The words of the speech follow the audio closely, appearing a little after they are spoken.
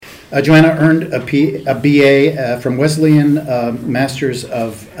Joanna earned a BA from Wesleyan, Masters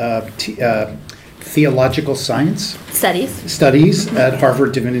of Theological Science Studies at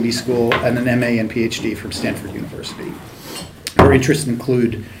Harvard Divinity School, and an MA and PhD from Stanford University. Her interests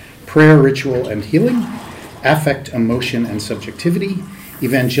include prayer, ritual, and healing, affect, emotion, and subjectivity,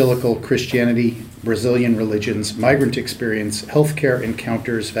 evangelical Christianity, Brazilian religions, migrant experience, healthcare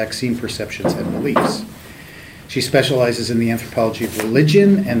encounters, vaccine perceptions, and beliefs. She specializes in the anthropology of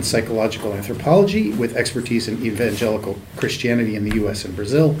religion and psychological anthropology, with expertise in evangelical Christianity in the U.S. and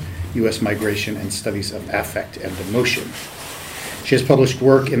Brazil, U.S. migration, and studies of affect and emotion. She has published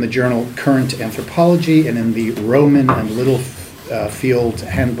work in the journal Current Anthropology and in the Roman and Littlefield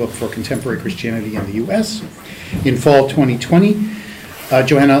Handbook for Contemporary Christianity in the U.S. In fall 2020,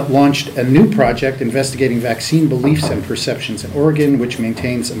 Joanna launched a new project investigating vaccine beliefs and perceptions in Oregon, which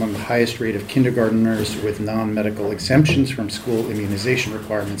maintains among the highest rate of kindergarteners with non-medical exemptions from school immunization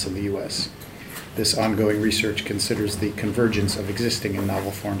requirements in the U.S. This ongoing research considers the convergence of existing and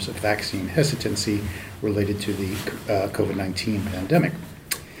novel forms of vaccine hesitancy related to the COVID-19 pandemic.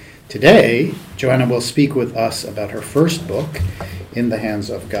 Today, Joanna will speak with us about her first book, In the Hands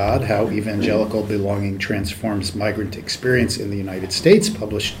of God, How Evangelical Belonging Transforms Migrant Experience in the United States,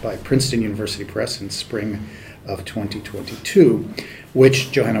 published by Princeton University Press in spring of 2022,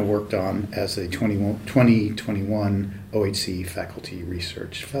 which Joanna worked on as a 2021 OHC Faculty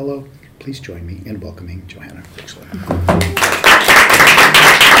Research Fellow. Please join me in welcoming Joanna Rixler.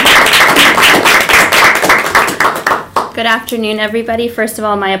 Good afternoon, everybody. First of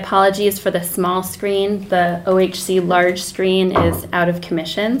all, my apologies for the small screen. The OHC large screen is out of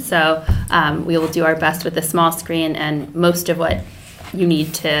commission, so we will do our best with the small screen, and most of what you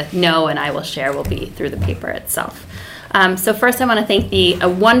need to know and I will share will be through the paper itself. So first I want to thank the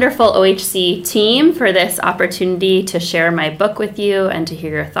wonderful OHC team for this opportunity to share my book with you and to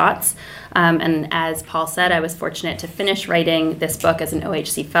hear your thoughts. And as Paul said, I was fortunate to finish writing this book as an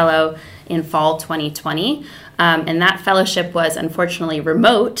OHC Fellow in fall 2020. And that fellowship was unfortunately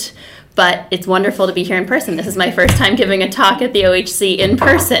remote, but it's wonderful to be here in person. This is my first time giving a talk at the OHC in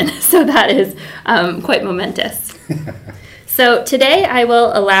person, so that is quite momentous. So today I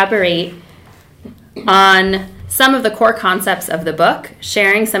will elaborate on some of the core concepts of the book,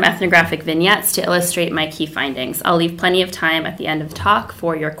 sharing some ethnographic vignettes to illustrate my key findings. I'll leave plenty of time at the end of the talk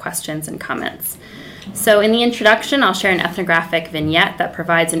for your questions and comments. So in the introduction, I'll share an ethnographic vignette that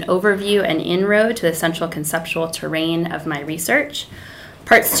provides an overview and inroad to the central conceptual terrain of my research.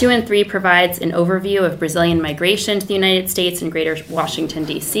 Parts 2 and 3 provides an overview of Brazilian migration to the United States and Greater Washington,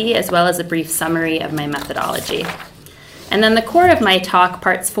 D.C., as well as a brief summary of my methodology. And then the core of my talk,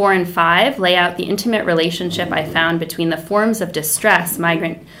 parts 4 and 5, lay out the intimate relationship I found between the forms of distress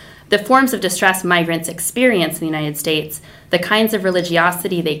migrants experience in the United States, the kinds of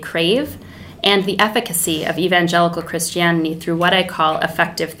religiosity they crave, and the efficacy of evangelical Christianity through what I call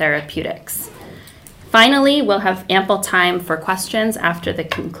effective therapeutics. Finally, we'll have ample time for questions after the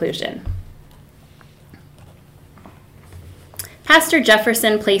conclusion. Pastor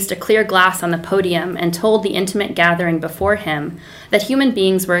Jefferson placed a clear glass on the podium and told the intimate gathering before him that human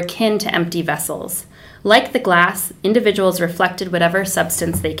beings were akin to empty vessels. Like the glass, individuals reflected whatever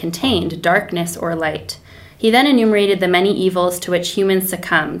substance they contained, darkness or light. He then enumerated the many evils to which humans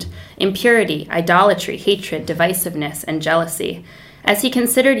succumbed: impurity, idolatry, hatred, divisiveness, and jealousy. As he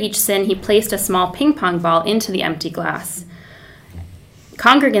considered each sin, he placed a small ping-pong ball into the empty glass.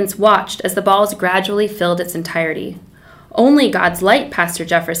 Congregants watched as the balls gradually filled its entirety. Only God's light, Pastor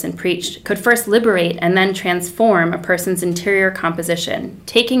Jefferson preached, could first liberate and then transform a person's interior composition.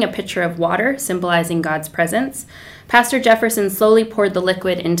 Taking a pitcher of water, symbolizing God's presence, Pastor Jefferson slowly poured the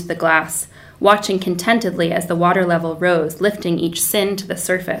liquid into the glass, watching contentedly as the water level rose, lifting each sin to the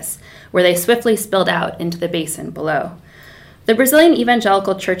surface, where they swiftly spilled out into the basin below. The Brazilian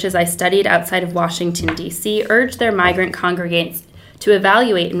evangelical churches I studied outside of Washington, D.C., urged their migrant congregants to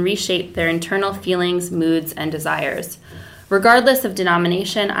evaluate and reshape their internal feelings, moods, and desires. Regardless of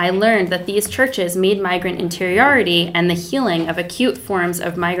denomination, I learned that these churches made migrant interiority and the healing of acute forms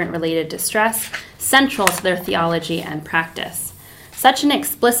of migrant-related distress central to their theology and practice. Such an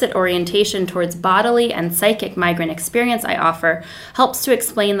explicit orientation towards bodily and psychic migrant experience I offer helps to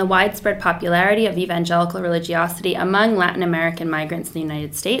explain the widespread popularity of evangelical religiosity among Latin American migrants in the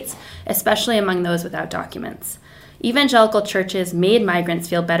United States, especially among those without documents. Evangelical churches made migrants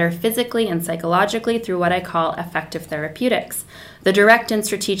feel better physically and psychologically through what I call effective therapeutics, the direct and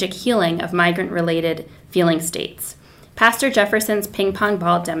strategic healing of migrant-related feeling states. Pastor Jefferson's ping pong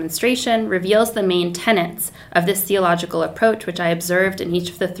ball demonstration reveals the main tenets of this theological approach, which I observed in each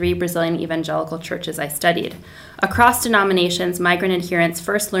of the 3 Brazilian evangelical churches I studied. Across denominations, migrant adherents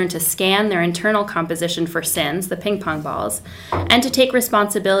first learn to scan their internal composition for sins, the ping pong balls, and to take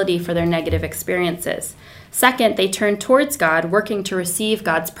responsibility for their negative experiences. Second, they turn towards God, working to receive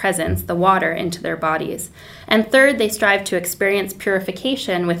God's presence, the water, into their bodies. And third, they strive to experience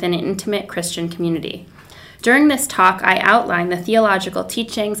purification within an intimate Christian community. During this talk, I outline the theological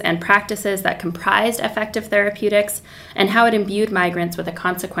teachings and practices that comprised effective therapeutics and how it imbued migrants with a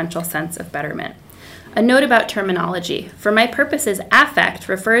consequential sense of betterment. A note about terminology. For my purposes, affect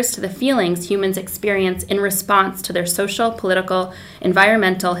refers to the feelings humans experience in response to their social, political,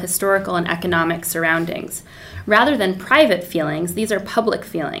 environmental, historical, and economic surroundings. Rather than private feelings, these are public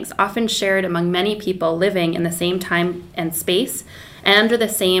feelings, often shared among many people living in the same time and space and under the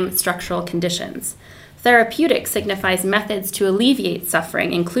same structural conditions. Therapeutic signifies methods to alleviate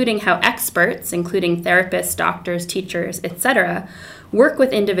suffering, including how experts, including therapists, doctors, teachers, etc., work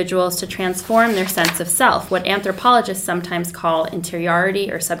with individuals to transform their sense of self, what anthropologists sometimes call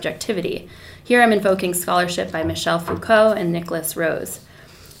interiority or subjectivity. Here I'm invoking scholarship by Michel Foucault and Nicholas Rose.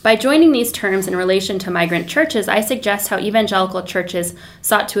 By joining these terms in relation to migrant churches, I suggest how evangelical churches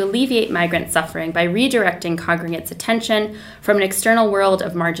sought to alleviate migrant suffering by redirecting congregates' attention from an external world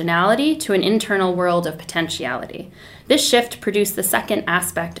of marginality to an internal world of potentiality. This shift produced the second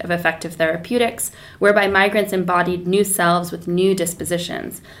aspect of effective therapeutics, whereby migrants embodied new selves with new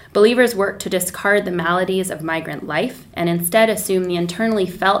dispositions. Believers worked to discard the maladies of migrant life and instead assume the internally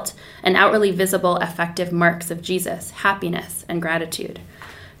felt and outwardly visible effective marks of Jesus, happiness, and gratitude.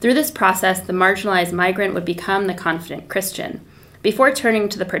 Through this process, the marginalized migrant would become the confident Christian. Before turning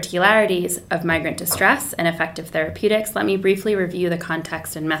to the particularities of migrant distress and effective therapeutics, let me briefly review the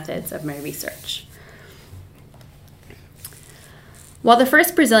context and methods of my research. While the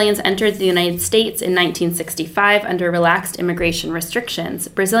first Brazilians entered the United States in 1965 under relaxed immigration restrictions,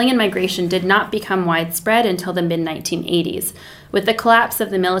 Brazilian migration did not become widespread until the mid-1980s. With the collapse of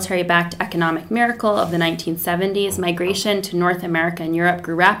the military-backed economic miracle of the 1970s, migration to North America and Europe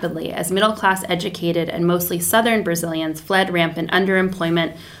grew rapidly as middle-class educated and mostly southern Brazilians fled rampant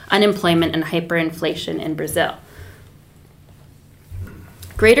underemployment, unemployment, and hyperinflation in Brazil.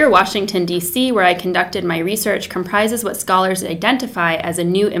 Greater Washington, D.C., where I conducted my research, comprises what scholars identify as a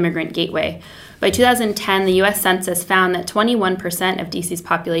new immigrant gateway. By 2010, the U.S. Census found that 21% of D.C.'s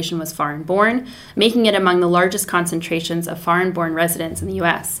population was foreign-born, making it among the largest concentrations of foreign-born residents in the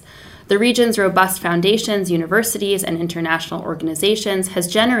U.S. The region's robust foundations, universities, and international organizations has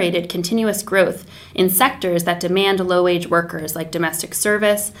generated continuous growth in sectors that demand low-wage workers like domestic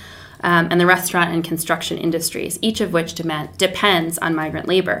service, and the restaurant and construction industries, each of which depends on migrant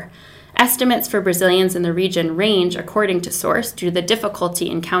labor. Estimates for Brazilians in the region range, according to source, due to the difficulty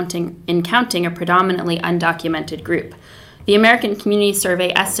in counting a predominantly undocumented group. The American Community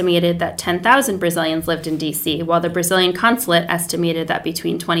Survey estimated that 10,000 Brazilians lived in D.C., while the Brazilian consulate estimated that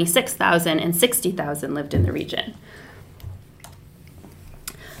between 26,000 and 60,000 lived in the region.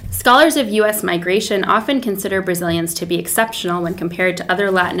 Scholars of U.S. migration often consider Brazilians to be exceptional when compared to other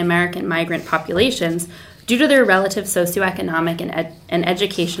Latin American migrant populations due to their relative socioeconomic and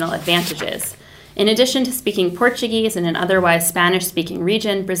educational advantages. In addition to speaking Portuguese in an otherwise Spanish-speaking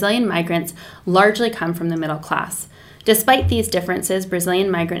region, Brazilian migrants largely come from the middle class. Despite these differences,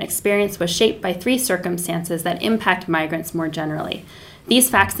 Brazilian migrant experience was shaped by 3 circumstances that impact migrants more generally.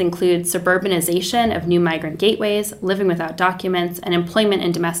 These facts include suburbanization of new migrant gateways, living without documents, and employment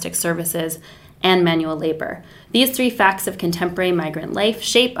in domestic services and manual labor. These 3 facts of contemporary migrant life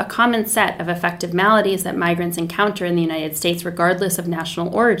shape a common set of affective maladies that migrants encounter in the United States regardless of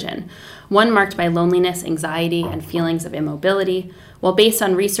national origin, one marked by loneliness, anxiety, and feelings of immobility. While based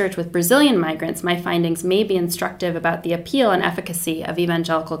on research with Brazilian migrants, my findings may be instructive about the appeal and efficacy of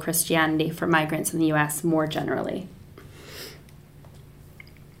evangelical Christianity for migrants in the U.S. more generally.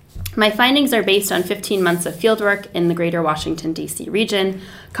 My findings are based on 15 months of fieldwork in the greater Washington, D.C. region,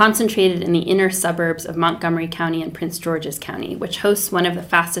 concentrated in the inner suburbs of Montgomery County and Prince George's County, which hosts one of the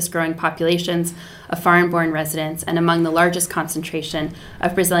fastest growing populations of foreign-born residents and among the largest concentration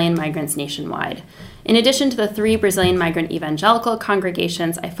of Brazilian migrants nationwide. In addition to the 3 Brazilian migrant evangelical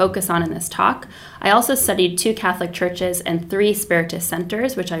congregations I focus on in this talk, I also studied 2 Catholic churches and 3 Spiritist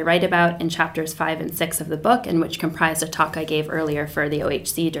centers, which I write about in chapters 5 and 6 of the book, and which comprised a talk I gave earlier for the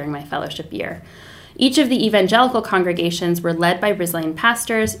OHC during my fellowship year. Each of the evangelical congregations were led by Brazilian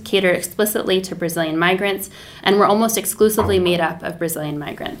pastors, catered explicitly to Brazilian migrants, and were almost exclusively made up of Brazilian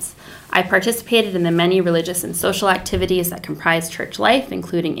migrants. I participated in the many religious and social activities that comprise church life,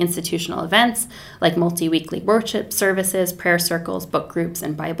 including institutional events like multi-weekly worship services, prayer circles, book groups,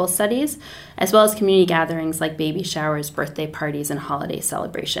 and Bible studies, as well as community gatherings like baby showers, birthday parties, and holiday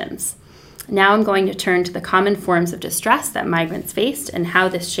celebrations. Now I'm going to turn to the common forms of distress that migrants faced and how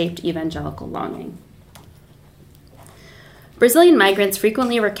this shaped evangelical longing. Brazilian migrants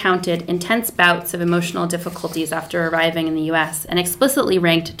frequently recounted intense bouts of emotional difficulties after arriving in the U.S. and explicitly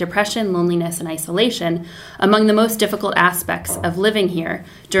ranked depression, loneliness, and isolation among the most difficult aspects of living here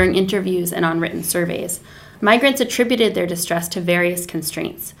during interviews and on written surveys. Migrants attributed their distress to various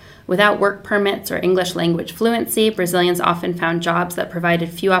constraints. Without work permits or English language fluency, Brazilians often found jobs that provided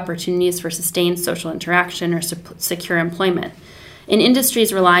few opportunities for sustained social interaction or secure employment. In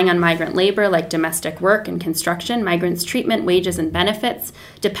industries relying on migrant labor like domestic work and construction, migrants' treatment, wages, and benefits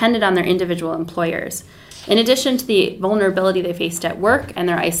depended on their individual employers. In addition to the vulnerability they faced at work and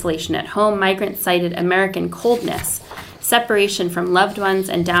their isolation at home, migrants cited American coldness, separation from loved ones,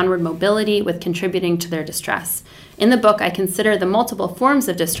 and downward mobility with contributing to their distress. In the book, I consider the multiple forms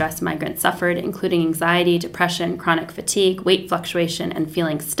of distress migrants suffered, including anxiety, depression, chronic fatigue, weight fluctuation, and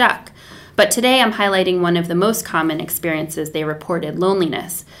feeling stuck. But today I'm highlighting one of the most common experiences they reported,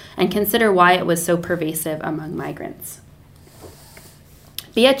 loneliness, and consider why it was so pervasive among migrants.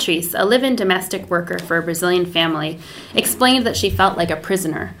 Beatrice, a live-in domestic worker for a Brazilian family, explained that she felt like a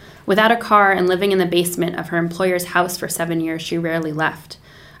prisoner. Without a car and living in the basement of her employer's house for 7 years, she rarely left.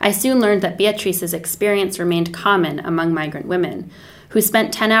 I soon learned that Beatrice's experience remained common among migrant women, who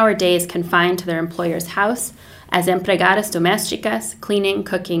spent 10-hour days confined to their employer's house as empregadas domésticas, cleaning,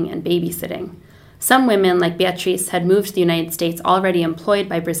 cooking, and babysitting. Some women, like Beatrice, had moved to the United States already employed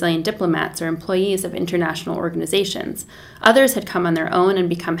by Brazilian diplomats or employees of international organizations. Others had come on their own and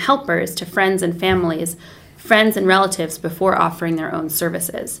become helpers to friends and relatives before offering their own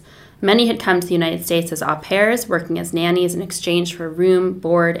services. Many had come to the United States as au pairs, working as nannies in exchange for room,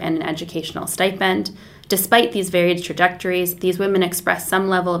 board, and an educational stipend. Despite these varied trajectories, these women expressed some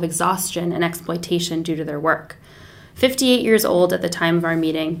level of exhaustion and exploitation due to their work. 58 years old at the time of our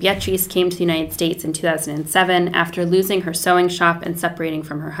meeting, Beatrice came to the United States in 2007 after losing her sewing shop and separating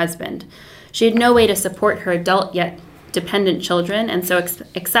from her husband. She had no way to support her adult yet dependent children and so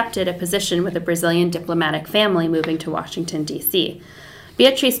accepted a position with a Brazilian diplomatic family moving to Washington, D.C.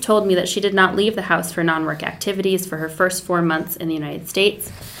 Beatrice told me that she did not leave the house for non-work activities for her first 4 months in the United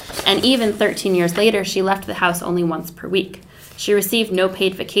States, and even 13 years later, she left the house only once per week. She received no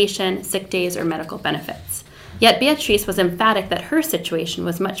paid vacation, sick days, or medical benefits. Yet Beatrice was emphatic that her situation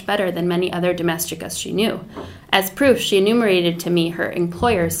was much better than many other domesticas she knew. As proof, she enumerated to me her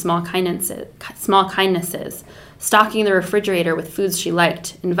employer's small kindnesses, stocking the refrigerator with foods she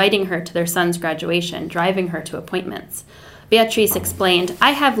liked, inviting her to their son's graduation, driving her to appointments. Beatrice explained,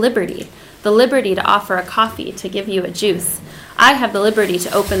 "I have liberty, the liberty to offer a coffee, to give you a juice. I have the liberty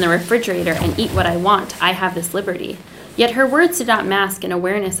to open the refrigerator and eat what I want. I have this liberty." Yet her words did not mask an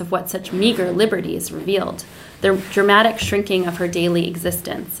awareness of what such meager liberties revealed, the dramatic shrinking of her daily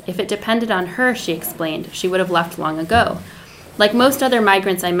existence. If it depended on her, she explained, she would have left long ago. Like most other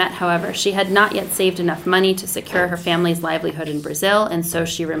migrants I met, however, she had not yet saved enough money to secure her family's livelihood in Brazil, and so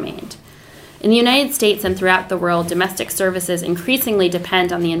she remained. In the United States and throughout the world, domestic services increasingly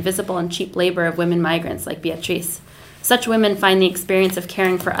depend on the invisible and cheap labor of women migrants like Beatrice. Such women find the experience of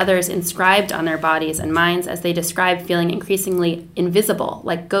caring for others inscribed on their bodies and minds as they describe feeling increasingly invisible,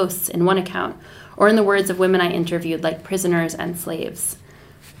 like ghosts in one account, or in the words of women I interviewed, like prisoners and slaves.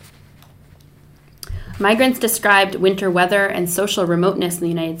 Migrants described winter weather and social remoteness in the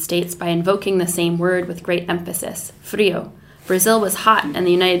United States by invoking the same word with great emphasis, frio. Brazil was hot and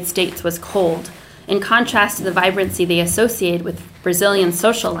the United States was cold. In contrast to the vibrancy they associated with Brazilian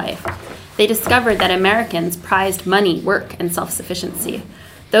social life, they discovered that Americans prized money, work, and self-sufficiency.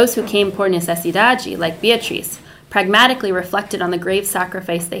 Those who came por necesidade, like Beatrice, pragmatically reflected on the grave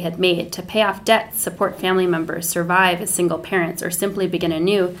sacrifice they had made to pay off debts, support family members, survive as single parents, or simply begin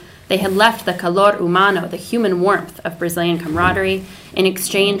anew. They had left the calor humano, the human warmth of Brazilian camaraderie, in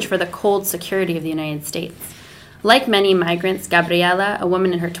exchange for the cold security of the United States. Like many migrants, Gabriela, a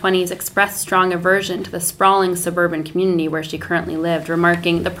woman in her 20s, expressed strong aversion to the sprawling suburban community where she currently lived,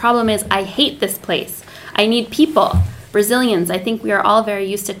 remarking, "The problem is, I hate this place. I need people. Brazilians, I think we are all very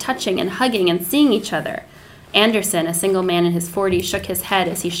used to touching and hugging and seeing each other." Anderson, a single man in his 40s, shook his head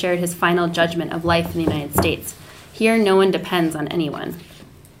as he shared his final judgment of life in the United States. Here, no one depends on anyone.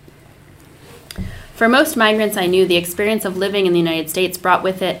 For most migrants I knew, the experience of living in the United States brought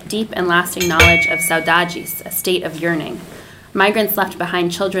with it deep and lasting knowledge of saudades, a state of yearning. Migrants left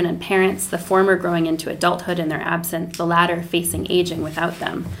behind children and parents, the former growing into adulthood in their absence, the latter facing aging without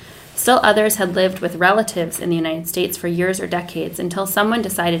them. Still others had lived with relatives in the United States for years or decades until someone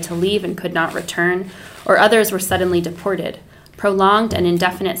decided to leave and could not return, or others were suddenly deported. Prolonged and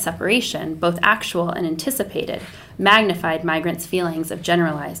indefinite separation, both actual and anticipated, magnified migrants' feelings of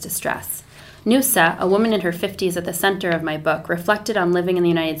generalized distress. Nusa, a woman in her 50s at the center of my book, reflected on living in the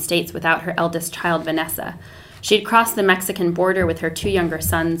United States without her eldest child, Vanessa. She had crossed the Mexican border with her 2 younger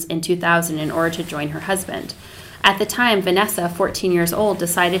sons in 2000 in order to join her husband. At the time, Vanessa, 14 years old,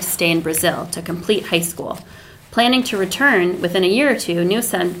 decided to stay in Brazil to complete high school. Planning to return within a year or two,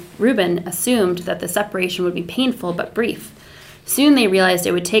 Nusa and Ruben assumed that the separation would be painful but brief. Soon they realized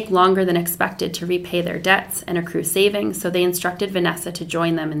it would take longer than expected to repay their debts and accrue savings, so they instructed Vanessa to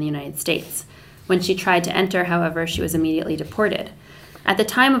join them in the United States. When she tried to enter, however, she was immediately deported. At the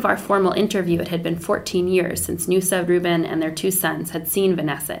time of our formal interview, it had been 14 years since Nusa, Ruben, and their 2 sons had seen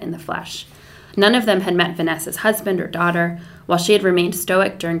Vanessa in the flesh. None of them had met Vanessa's husband or daughter, while she had remained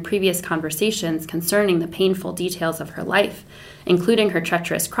stoic during previous conversations concerning the painful details of her life, including her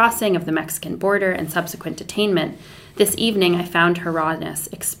treacherous crossing of the Mexican border and subsequent detainment. This evening I found her rawness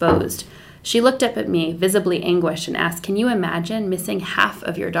exposed. She looked up at me, visibly anguished, and asked, "Can you imagine missing half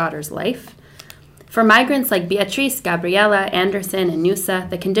of your daughter's life?" For migrants like Beatriz, Gabriela, Anderson, and Nusa,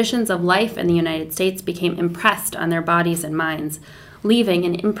 the conditions of life in the United States became impressed on their bodies and minds, leaving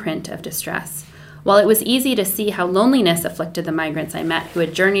an imprint of distress. While it was easy to see how loneliness afflicted the migrants I met who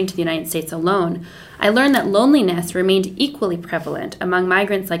had journeyed to the United States alone, I learned that loneliness remained equally prevalent among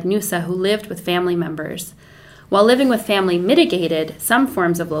migrants like Nusa who lived with family members. While living with family mitigated some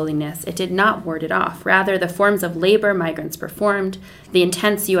forms of loneliness, it did not ward it off. Rather, the forms of labor migrants performed, the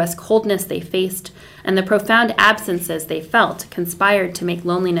intense U.S. coldness they faced, and the profound absences they felt conspired to make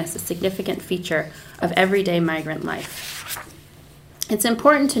loneliness a significant feature of everyday migrant life. It's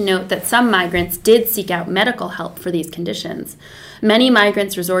important to note that some migrants did seek out medical help for these conditions. Many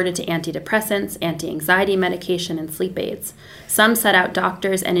migrants resorted to antidepressants, anti-anxiety medication, and sleep aids. Some sought out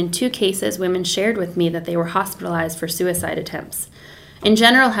doctors, and in 2 cases, women shared with me that they were hospitalized for suicide attempts. In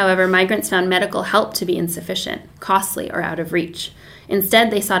general, however, migrants found medical help to be insufficient, costly, or out of reach.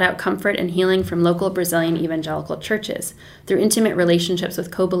 Instead, they sought out comfort and healing from local Brazilian evangelical churches, through intimate relationships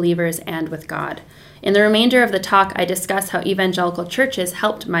with co-believers and with God. In the remainder of the talk, I discuss how evangelical churches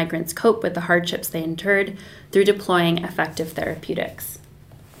helped migrants cope with the hardships they endured through deploying effective therapeutics.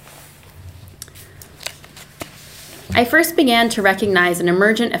 I first began to recognize an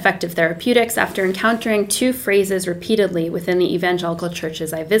emergent effective therapeutics after encountering 2 phrases repeatedly within the evangelical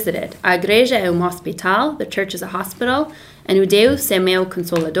churches I visited. A igreja é hospital, the church is a hospital, and o Deus é meu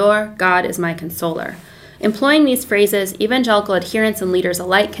consolador, God is my consoler. Employing these phrases, evangelical adherents and leaders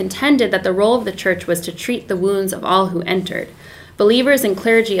alike contended that the role of the church was to treat the wounds of all who entered. Believers and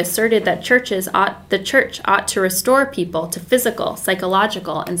clergy asserted that the church ought to restore people to physical,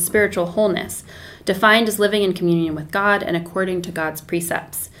 psychological, and spiritual wholeness, defined as living in communion with God and according to God's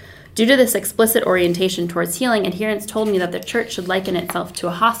precepts. Due to this explicit orientation towards healing, adherents told me that the church should liken itself to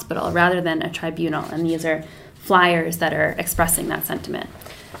a hospital rather than a tribunal, and these are flyers that are expressing that sentiment.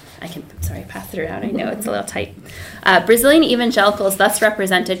 I can, pass it around. I know it's a little tight. Brazilian evangelicals thus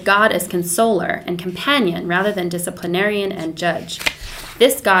represented God as consoler and companion rather than disciplinarian and judge.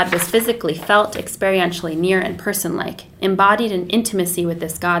 This God was physically felt, experientially near, and person-like. Embodied in intimacy with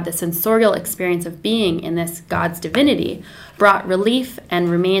this God, the sensorial experience of being in this God's divinity brought relief and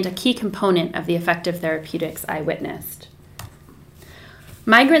remained a key component of the effective therapeutics I witnessed.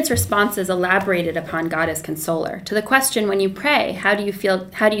 Migrants' responses elaborated upon God as consoler. To the question, when you pray, how do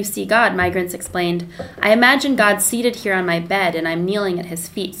you see God? Migrants explained, I imagine God seated here on my bed and I'm kneeling at his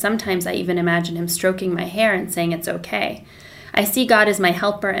feet. Sometimes I even imagine him stroking my hair and saying it's okay. I see God as my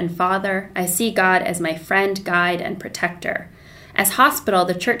helper and father. I see God as my friend, guide, and protector. As hospital,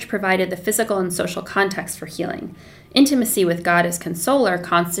 the church provided the physical and social context for healing. Intimacy with God as consoler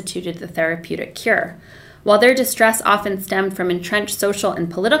constituted the therapeutic cure. While their distress often stemmed from entrenched social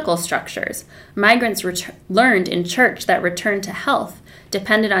and political structures, migrants learned in church that return to health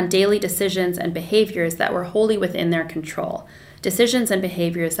depended on daily decisions and behaviors that were wholly within their control, decisions and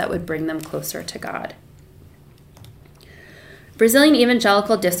behaviors that would bring them closer to God. Brazilian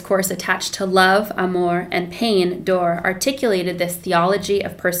evangelical discourse attached to love, amor, and pain, dor, articulated this theology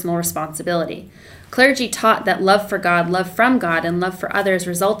of personal responsibility. Clergy taught that love for God, love from God, and love for others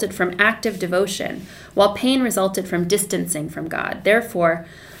resulted from active devotion, while pain resulted from distancing from God. Therefore,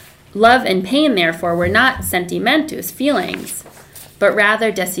 love and pain, were not sentimentos, feelings, but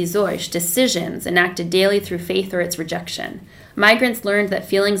rather decisões, decisions enacted daily through faith or its rejection. Migrants learned that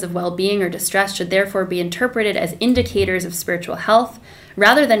feelings of well-being or distress should therefore be interpreted as indicators of spiritual health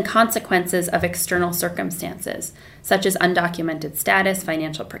rather than consequences of external circumstances, such as undocumented status,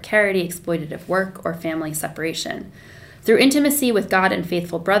 financial precarity, exploitative work, or family separation. Through intimacy with God and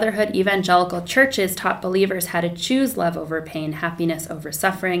faithful brotherhood, evangelical churches taught believers how to choose love over pain, happiness over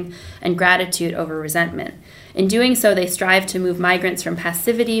suffering, and gratitude over resentment. In doing so, they strive to move migrants from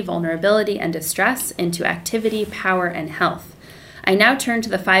passivity, vulnerability, and distress into activity, power, and health. I now turn to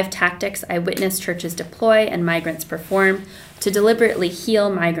the 5 tactics I witnessed churches deploy and migrants perform to deliberately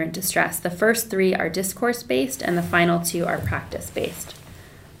heal migrant distress. The first 3 are discourse-based, and the final 2 are practice-based.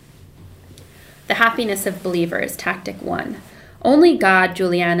 The happiness of believers, tactic 1. Only God,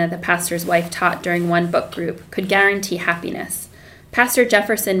 Juliana, the pastor's wife, taught during one book group, could guarantee happiness. Pastor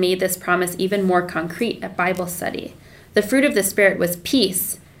Jefferson made this promise even more concrete at Bible study. The fruit of the Spirit was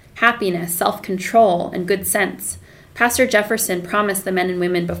peace, happiness, self-control, and good sense. Pastor Jefferson promised the men and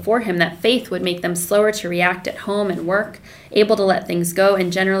women before him that faith would make them slower to react at home and work, able to let things go,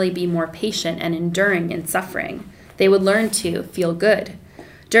 and generally be more patient and enduring in suffering. They would learn to feel good.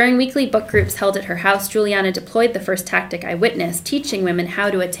 During weekly book groups held at her house, Juliana deployed the first tactic I witnessed, teaching women how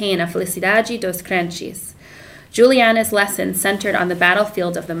to attain a felicidade dos crentes. Juliana's lessons centered on the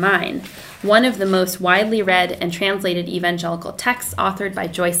battlefield of the mind, one of the most widely read and translated evangelical texts authored by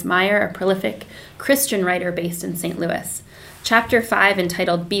Joyce Meyer, a prolific Christian writer based in St. Louis. Chapter 5,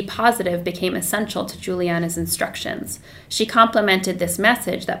 entitled Be Positive, became essential to Juliana's instructions. She complemented this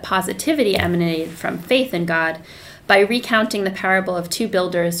message that positivity emanated from faith in God by recounting the parable of 2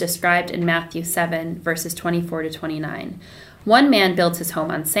 builders described in Matthew 7, verses 24 to 29. One man builds his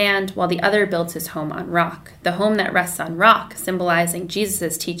home on sand, while the other builds his home on rock. The home that rests on rock, symbolizing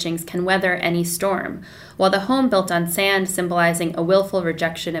Jesus' teachings, can weather any storm, while the home built on sand, symbolizing a willful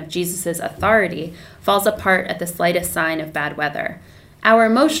rejection of Jesus' authority, falls apart at the slightest sign of bad weather. Our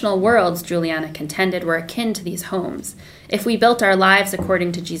emotional worlds, Juliana contended, were akin to these homes. If we built our lives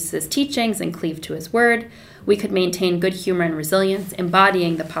according to Jesus' teachings and cleaved to his word, we could maintain good humor and resilience,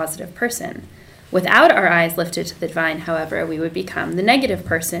 embodying the positive person. Without our eyes lifted to the divine, however, we would become the negative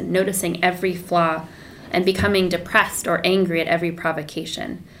person, noticing every flaw and becoming depressed or angry at every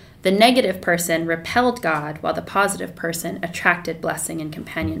provocation. The negative person repelled God, while the positive person attracted blessing and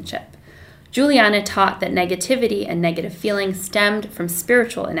companionship. Juliana taught that negativity and negative feelings stemmed from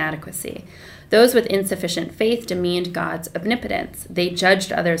spiritual inadequacy. Those with insufficient faith demeaned God's omnipotence. They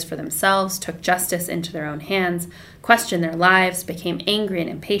judged others for themselves, took justice into their own hands, questioned their lives, became angry and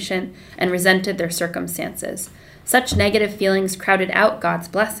impatient, and resented their circumstances. Such negative feelings crowded out God's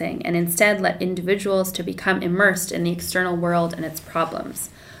blessing and instead led individuals to become immersed in the external world and its problems.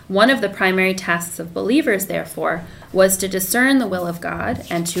 One of the primary tasks of believers, therefore, was to discern the will of God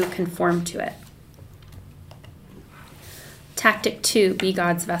and to conform to it. Tactic 2, be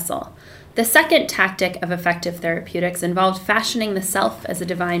God's vessel. The second tactic of effective therapeutics involved fashioning the self as a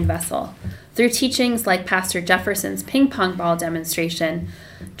divine vessel. Through teachings like Pastor Jefferson's ping pong ball demonstration,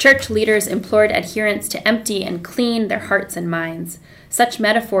 church leaders implored adherents to empty and clean their hearts and minds. Such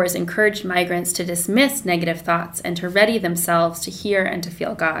metaphors encouraged migrants to dismiss negative thoughts and to ready themselves to hear and to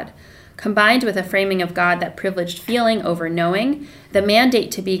feel God. Combined with a framing of God that privileged feeling over knowing, the mandate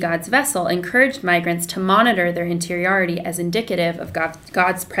to be God's vessel encouraged migrants to monitor their interiority as indicative of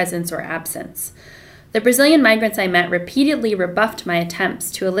God's presence or absence. The Brazilian migrants I met repeatedly rebuffed my attempts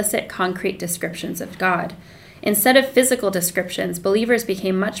to elicit concrete descriptions of God. Instead of physical descriptions, believers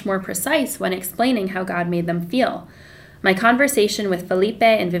became much more precise when explaining how God made them feel. My conversation with Felipe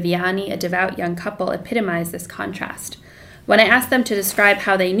and Viviani, a devout young couple, epitomized this contrast. When I asked them to describe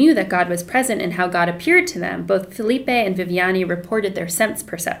how they knew that God was present and how God appeared to them, both Felipe and Viviani reported their sense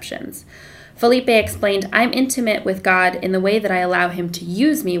perceptions. Felipe explained, I'm intimate with God in the way that I allow him to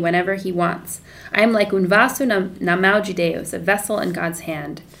use me whenever he wants. I am like un vaso na mão de Deus, a vessel in God's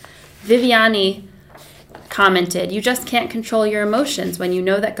hand. Viviani commented, you just can't control your emotions when you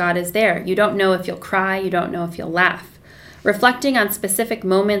know that God is there. You don't know if you'll cry, you don't know if you'll laugh. Reflecting on specific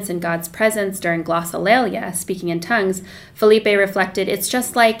moments in God's presence during glossolalia, speaking in tongues, Felipe reflected, it's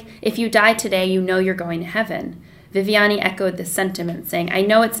just like if you die today, you know you're going to heaven. Viviani echoed this sentiment, saying, I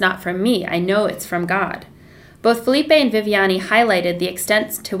know it's not from me, I know it's from God. Both Felipe and Viviani highlighted the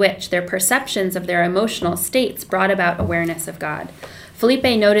extent to which their perceptions of their emotional states brought about awareness of God. Felipe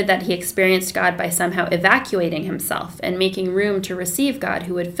noted that he experienced God by somehow evacuating himself and making room to receive God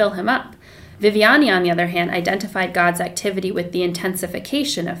who would fill him up. Viviani, on the other hand, identified God's activity with the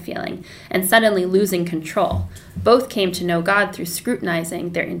intensification of feeling and suddenly losing control. Both came to know God through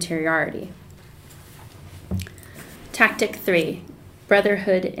scrutinizing their interiority. Tactic 3,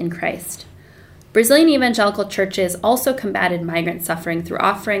 brotherhood in Christ. Brazilian evangelical churches also combated migrant suffering through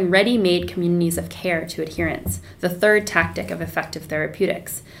offering ready-made communities of care to adherents, the third tactic of effective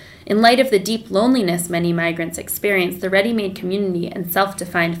therapeutics. In light of the deep loneliness many migrants experience, the ready-made community and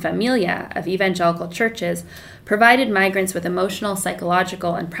self-defined familia of evangelical churches provided migrants with emotional,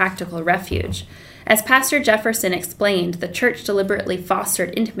 psychological, and practical refuge. As Pastor Jefferson explained, the church deliberately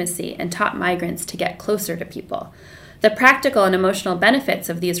fostered intimacy and taught migrants to get closer to people. The practical and emotional benefits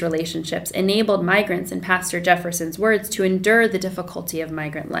of these relationships enabled migrants, in Pastor Jefferson's words, to endure the difficulty of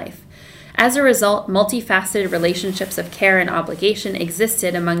migrant life. As a result, multifaceted relationships of care and obligation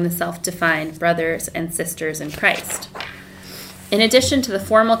existed among the self-defined brothers and sisters in Christ. In addition to the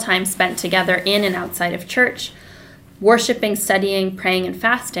formal time spent together in and outside of church, worshiping, studying, praying, and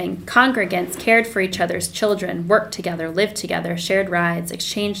fasting, congregants cared for each other's children, worked together, lived together, shared rides,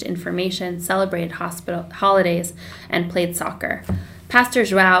 exchanged information, celebrated holidays, and played soccer. Pastor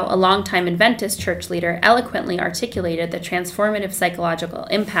João, a longtime Adventist church leader, eloquently articulated the transformative psychological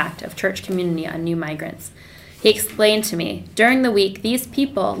impact of church community on new migrants. He explained to me, during the week, these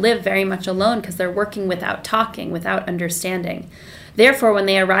people live very much alone because they're working without talking, without understanding. Therefore, when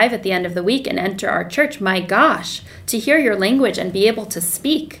they arrive at the end of the week and enter our church, my gosh, to hear your language and be able to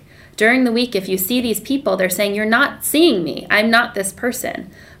speak. During the week, if you see these people, they're saying, you're not seeing me. I'm not this person.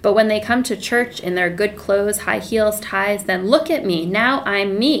 But when they come to church in their good clothes, high heels, ties, then look at me. Now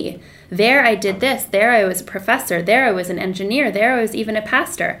I'm me. There I did this. There I was a professor. There I was an engineer. There I was even a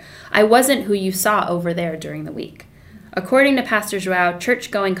pastor. I wasn't who you saw over there during the week. According to Pastor João,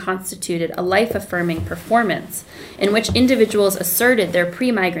 church-going constituted a life-affirming performance in which individuals asserted their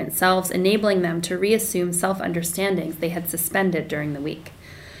pre-migrant selves, enabling them to reassume self-understandings they had suspended during the week.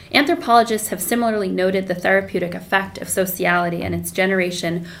 Anthropologists have similarly noted the therapeutic effect of sociality and its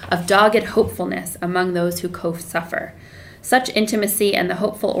generation of dogged hopefulness among those who co-suffer. Such intimacy and the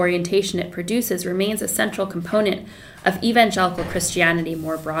hopeful orientation it produces remains a central component of evangelical Christianity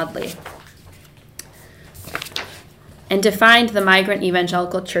more broadly, and defined the migrant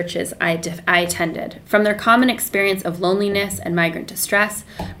evangelical churches I attended. From their common experience of loneliness and migrant distress,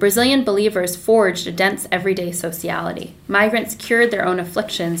 Brazilian believers forged a dense everyday sociality. Migrants cured their own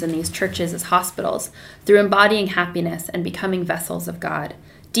afflictions in these churches as hospitals through embodying happiness and becoming vessels of God.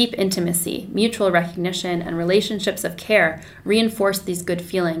 Deep intimacy, mutual recognition, and relationships of care reinforced these good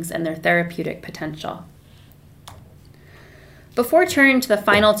feelings and their therapeutic potential. Before turning to the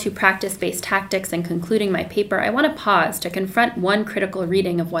final two practice-based tactics and concluding my paper, I want to pause to confront one critical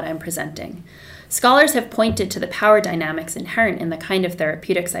reading of what I'm presenting. Scholars have pointed to the power dynamics inherent in the kind of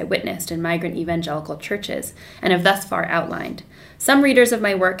therapeutics I witnessed in migrant evangelical churches and have thus far outlined. Some readers of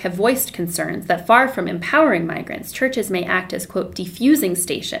my work have voiced concerns that far from empowering migrants, churches may act as, quote, diffusing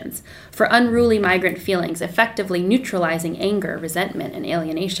stations for unruly migrant feelings, effectively neutralizing anger, resentment, and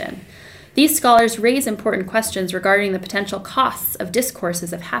alienation. These scholars raise important questions regarding the potential costs of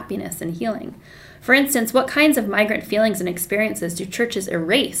discourses of happiness and healing. For instance, what kinds of migrant feelings and experiences do churches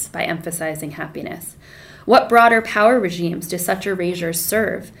erase by emphasizing happiness? What broader power regimes do such erasures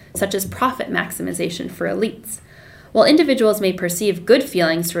serve, such as profit maximization for elites? While individuals may perceive good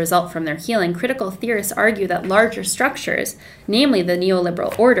feelings to result from their healing, critical theorists argue that larger structures, namely the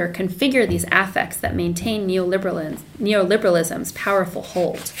neoliberal order, configure these affects that maintain neoliberalism's powerful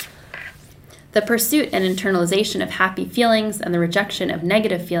hold. The pursuit and internalization of happy feelings and the rejection of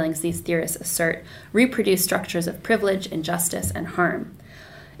negative feelings, these theorists assert, reproduce structures of privilege, injustice, and harm.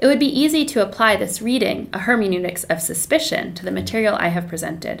 It would be easy to apply this reading, a hermeneutics of suspicion, to the material I have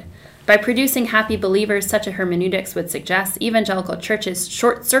presented. By producing happy believers, such a hermeneutics would suggest evangelical churches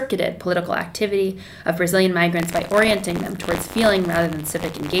short-circuited political activity of Brazilian migrants by orienting them towards feeling rather than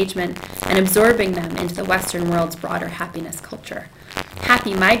civic engagement and absorbing them into the Western world's broader happiness culture.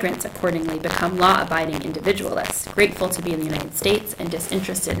 Happy migrants, accordingly, become law-abiding individualists, grateful to be in the United States and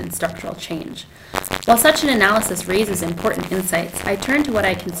disinterested in structural change. While such an analysis raises important insights, I turn to what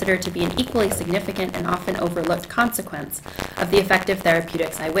I consider to be an equally significant and often overlooked consequence of the effective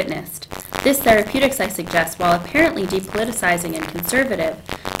therapeutics I witnessed. This therapeutics, I suggest, while apparently depoliticizing and conservative,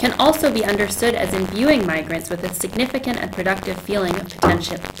 can also be understood as imbuing migrants with a significant and productive feeling of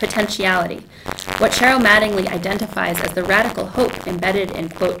potentiality, what Cheryl Mattingly identifies as the radical hope embedded in,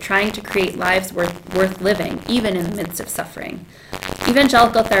 quote, trying to create lives worth living, even in the midst of suffering.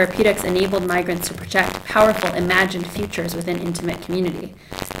 Evangelical therapeutics enabled migrants to project powerful imagined futures within intimate community.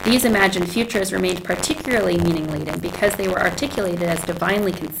 These imagined futures remained particularly meaning-laden because they were articulated as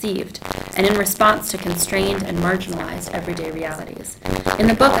divinely conceived and in response to constrained and marginalized everyday realities. In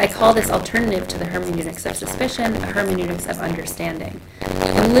the book, I call this alternative to the hermeneutics of suspicion a hermeneutics of understanding.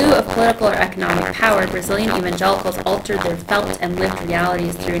 In lieu of political or economic power, Brazilian evangelicals altered their felt and lived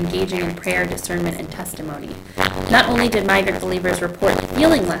realities through engaging in prayer, discernment, and testimony. Not only did migrant believers report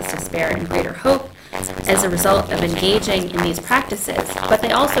feeling less despair and greater hope as a result of engaging in these practices, but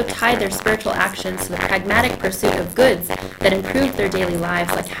they also tied their spiritual actions to the pragmatic pursuit of goods that improved their daily lives,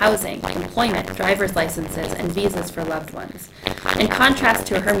 like housing, employment, driver's licenses, and visas for loved ones. In contrast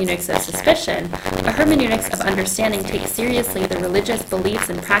to a hermeneutics of suspicion, a hermeneutics of understanding takes seriously the religious beliefs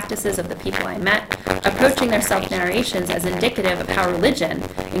and practices of the people I met, approaching their self-narrations as indicative of how religion,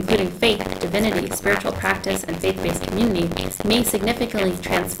 including faith, divinity, spiritual practice, and faith-based community, may significantly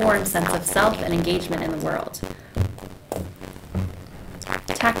transform sense of self and engagement in the world.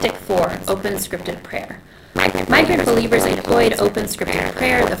 Tactic 4, open scripted prayer. Migrant believers employed open scripted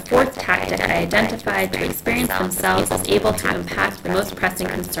prayer, the fourth tactic I identified, to experience themselves as able to impact the most pressing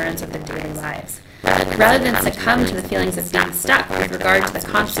concerns of their daily lives. Rather than succumb to the feelings of being stuck with regard to the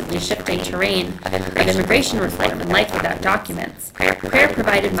constantly shifting terrain of immigration reform and life without documents, prayer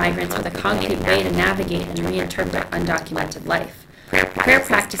provided migrants with a concrete way to navigate and reinterpret undocumented life. Prayer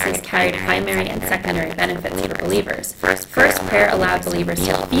practices carried primary and secondary benefits for believers. First, prayer allowed believers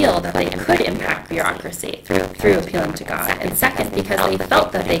to feel that they could impact bureaucracy through appealing to God. And second, because they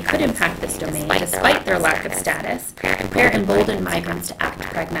felt that they could impact this domain despite their lack of status, prayer emboldened migrants to act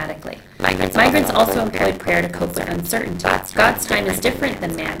pragmatically. Migrants also employed prayer to cope with uncertainty. God's time is different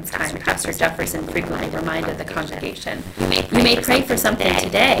than man's time, Pastor Jefferson frequently reminded the congregation. You may pray for something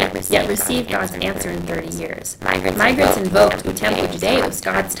today, yet receive God's answer in 30 years. Migrants invoked O Tempo Judaeus,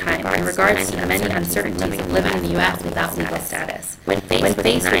 God's time, in regards to the many uncertainties of living in the U.S. without legal status. When faced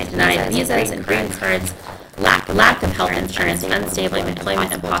with denied visas and green cards, lack of health insurance, unstable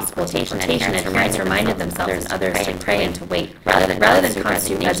employment, and possible deportation, adherents reminded themselves and others to pray and to wait. Rather than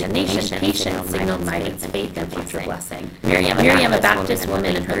constant resignation, patience signaled migrants' faith and future blessing. Miriam, a Baptist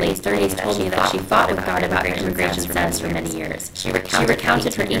woman in her late 30s, told me that she fought with God about her immigration status for many years. She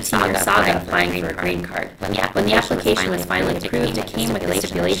recounted her 18-year saga applying for a green card. When the application was finally approved, it came with the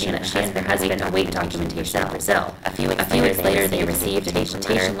stipulation that she and her husband await documentation in Brazil. A few weeks later, they received a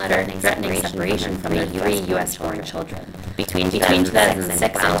deportation letter threatening separation from their three U.S. born children. Between 2006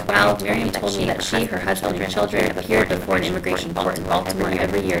 and 2012, Miriam told me that she, her husband, and children appeared before an immigration court in Baltimore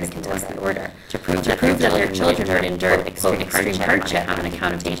every year to contest the order. To prove that their children had endured extreme hardship on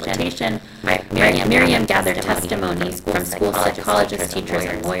account of deportation, Miriam gathered testimonies from school psychologists, teachers,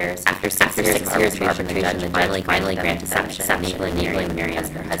 and lawyers. After 6 years of arbitration, the judge finally granted exception, enabling Miriam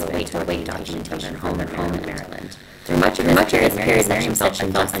and her husband to await documentation home in Maryland. Through much of this period, Miriam said she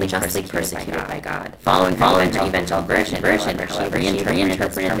felt unjustly persecuted by God. Following the evangelical version, she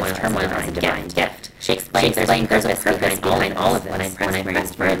reinterpreted this turmoil as a divine gift. She explained there's a purpose behind all of this. When I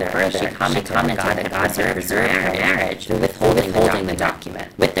pressed further, she commented that God preserved her marriage through withholding the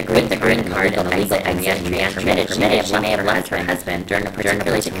document. With the green card and the legal entry permitted, she may have left her husband during a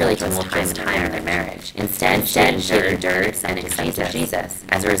particularly tumultuous time in their marriage. Instead, she endured and accepted Jesus.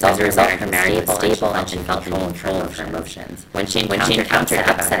 As a result, her marriage was stable and she felt control of her emotions. When she encountered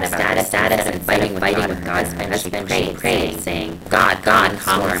upset about status and fighting with God's husband, she prayed, saying, God, calm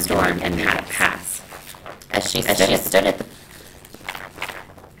the storm and make it pass. As she stood at the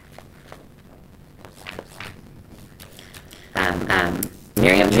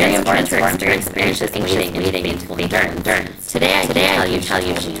Miriam transformed her experiences leading into endurance. Today I tell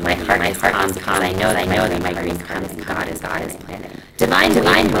you, my heart is calm because I know that my green card is God is planning. Divine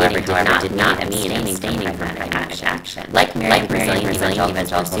however, did not mean abstaining from pragmatic action. Like Miriam, Brazilian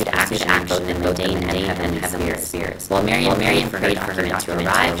evangelicals pursued action both in mundane and heavenly spheres. While Miriam prayed for her to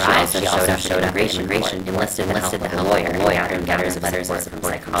arrive, she also showed immigration, enlisted the help of a lawyer, and gathers of letters from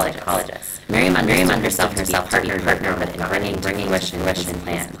psychologists. Miriam understood herself to be a partner with bringing wish and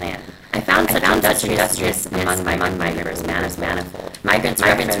plan. I found such industriousness among my members manifold. Migrants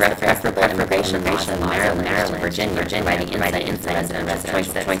preferable immigration laws in Maryland, Virginia, providing insight into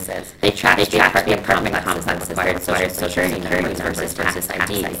resident choices. They tracked the apartment complex acquired social security numbers versus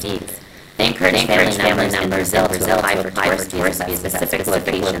tax IDs. They encouraged family members in Brazil to apply for tourist visas at specific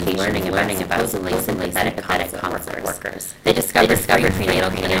locations, learning about supposedly sympathetic consular workers. They discovered prenatal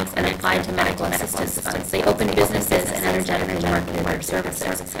clinics and applied to medical assistance funds. They opened businesses and energetically marketed their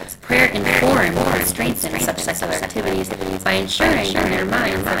services. Prayer informed or strengthened such secular activities by ensuring in their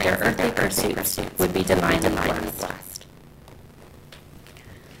minds that their earthly pursuits would be divinely blessed.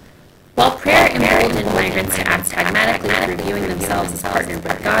 While prayer emboldened migrants to act pragmatically through viewing themselves as partnered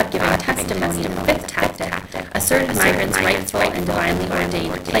with God, giving testimony, the fifth tactic asserted migrants' rightful and divinely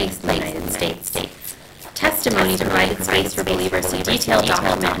ordained place in the United States. Testimony provided space for believers to detail,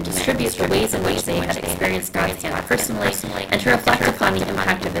 document, and distribute the ways in which they had experienced God's hand personally and to reflect upon the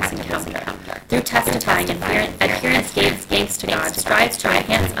impact of this encounter. Through testifying, adherents gave thanks to God, strives to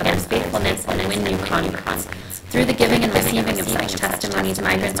enhance others' faithfulness, and win new converts. Through the giving and receiving of such testimonies,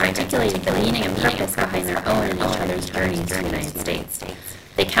 migrants articulated the meaning and purpose behind their own and each other's journeys to the United States.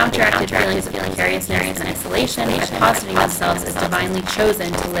 They counteracted feelings of precariousness and isolation by positing themselves as divinely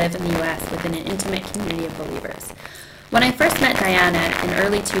chosen to live in the U.S. within an intimate community of believers. When I first met Diana in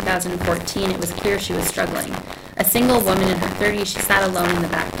early 2014, it was clear she was struggling. A single woman in her 30s, she sat alone in the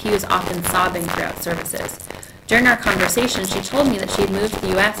back pews, often sobbing throughout services. During our conversation, she told me that she had moved to the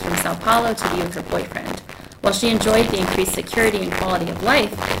U.S. from Sao Paulo to be with her boyfriend. While she enjoyed the increased security and quality of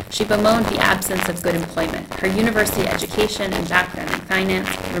life, she bemoaned the absence of good employment. Her university education and background in finance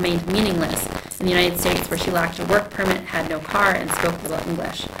remained meaningless in the United States, where she lacked a work permit, had no car, and spoke little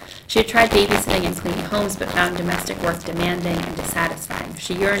English. She had tried babysitting and cleaning homes, but found domestic work demanding and dissatisfying.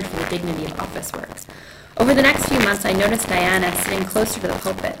 She yearned for the dignity of office work. Over the next few months, I noticed Diana sitting closer to the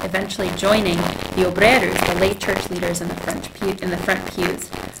pulpit, eventually joining the obreros, the lay church leaders in the front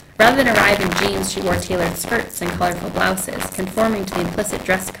pews. Rather than arrive in jeans, she wore tailored skirts and colorful blouses, conforming to the implicit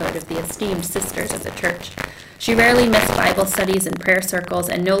dress code of the esteemed sisters of the church. She rarely missed Bible studies and prayer circles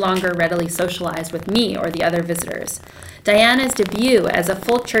and no longer readily socialized with me or the other visitors. Diana's debut as a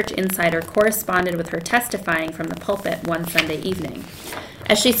full church insider corresponded with her testifying from the pulpit one Sunday evening.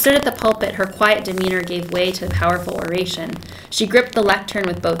 As she stood at the pulpit, her quiet demeanor gave way to powerful oration. She gripped the lectern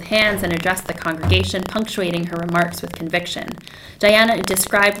with both hands and addressed the congregation, punctuating her remarks with conviction. Diana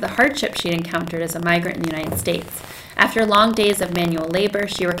described the hardship she'd encountered as a migrant in the United States. After long days of manual labor,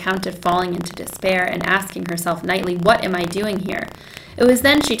 she recounted falling into despair and asking herself nightly, "What am I doing here?" It was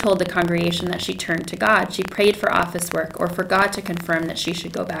then she told the congregation that she turned to God. She prayed for office work or for God to confirm that she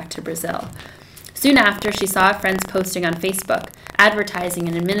should go back to Brazil. Soon after, she saw a friend's posting on Facebook, advertising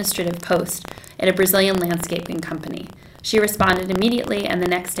an administrative post at a Brazilian landscaping company. She responded immediately, and the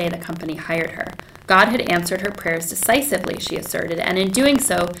next day the company hired her. God had answered her prayers decisively, she asserted, and in doing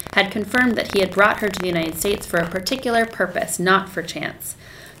so had confirmed that he had brought her to the United States for a particular purpose, not for chance.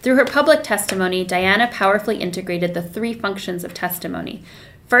 Through her public testimony, Diana powerfully integrated the three functions of testimony.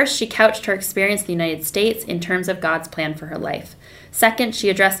 First, she couched her experience in the United States in terms of God's plan for her life. Second, she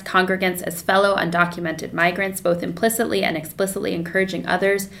addressed congregants as fellow undocumented migrants, both implicitly and explicitly encouraging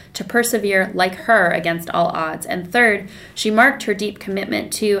others to persevere like her against all odds. And third, she marked her deep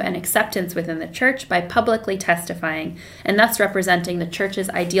commitment to and acceptance within the church by publicly testifying and thus representing the church's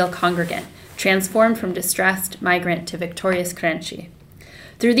ideal congregant, transformed from distressed migrant to victorious crente.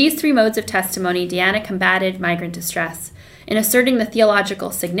 Through these three modes of testimony, Diana combated migrant distress. In asserting the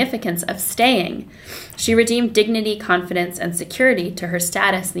theological significance of staying, she redeemed dignity, confidence, and security to her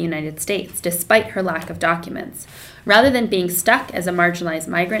status in the United States, despite her lack of documents. Rather than being stuck as a marginalized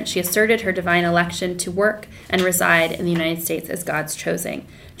migrant, she asserted her divine election to work and reside in the United States as God's chosen,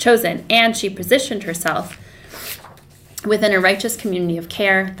 and she positioned herself within a righteous community of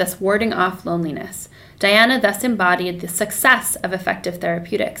care, thus warding off loneliness. Diana thus embodied the success of effective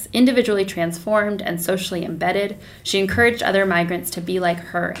therapeutics. Individually transformed and socially embedded, she encouraged other migrants to be like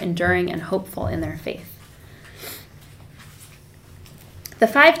her, enduring and hopeful in their faith. The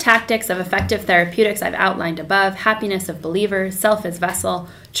 5 tactics of effective therapeutics I've outlined above, happiness of believers, self as vessel,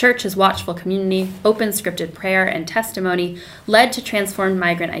 church as watchful community, open scripted prayer, and testimony, led to transformed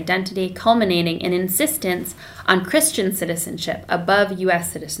migrant identity, culminating in insistence on Christian citizenship above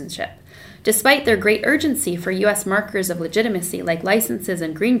U.S. citizenship. Despite their great urgency for U.S. markers of legitimacy like licenses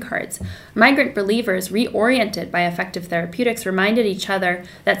and green cards, migrant believers reoriented by effective therapeutics reminded each other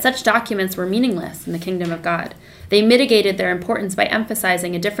that such documents were meaningless in the kingdom of God. They mitigated their importance by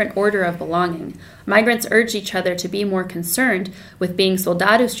emphasizing a different order of belonging. Migrants urged each other to be more concerned with being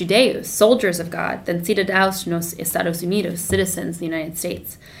soldados judeus, soldiers of God, than cidadãos nos Estados Unidos, citizens of the United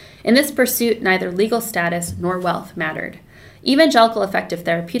States. In this pursuit, neither legal status nor wealth mattered. Evangelical effective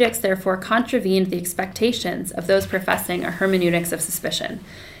therapeutics therefore contravened the expectations of those professing a hermeneutics of suspicion.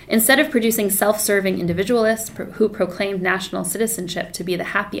 Instead of producing self-serving individualists who proclaimed national citizenship to be the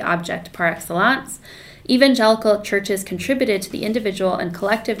happy object par excellence, evangelical churches contributed to the individual and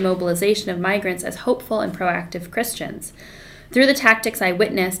collective mobilization of migrants as hopeful and proactive Christians. Through the tactics I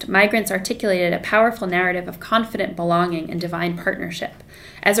witnessed, migrants articulated a powerful narrative of confident belonging and divine partnership.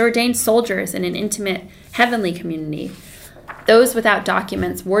 As ordained soldiers in an intimate, heavenly community, Those without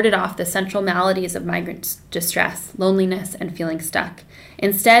documents warded off the central maladies of migrant distress, loneliness, and feeling stuck.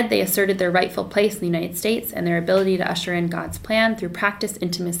 Instead, they asserted their rightful place in the United States and their ability to usher in God's plan through practiced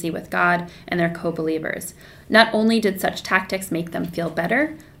intimacy with God and their co-believers. Not only did such tactics make them feel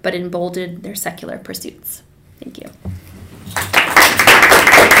better, but emboldened their secular pursuits. Thank you.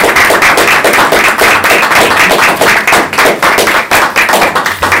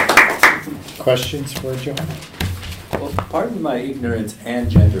 Questions for Johanna? Well, pardon my ignorance and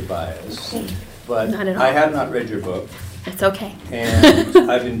gender bias, but Not at all. I have not read your book, It's okay. and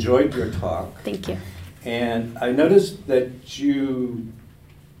I've enjoyed your talk. Thank you. And I noticed that you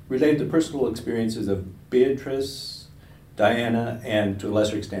related the personal experiences of Beatrice, Diana, and to a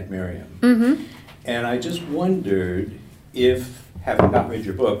lesser extent Miriam. Mm-hmm. And I just wondered if, having not read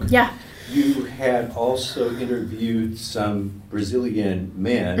your book, Yeah. you had also interviewed some Brazilian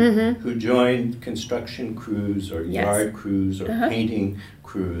men Mm-hmm. who joined construction crews or Yes. yard crews or Uh-huh. painting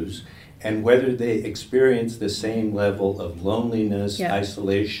crews, and whether they experienced the same level of loneliness, Yeah.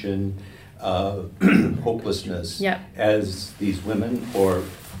 isolation, hopelessness Yeah. as these women, or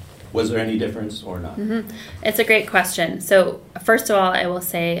was there any difference or not? Mm-hmm. It's a great question. So, first of all, I will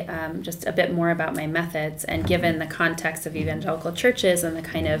say just a bit more about my methods. And given the context of evangelical churches and the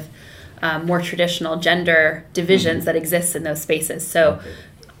kind of more traditional gender divisions that exist in those spaces. So,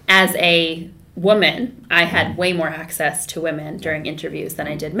 as a woman, I had way more access to women during interviews than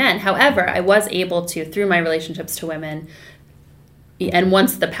I did men. However, I was able to, through my relationships to women, and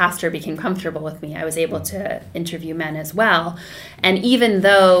once the pastor became comfortable with me, I was able to interview men as well. And even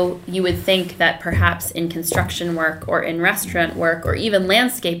though you would think that perhaps in construction work or in restaurant work or even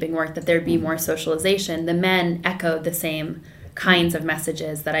landscaping work that there'd be more socialization, the men echoed the same kinds of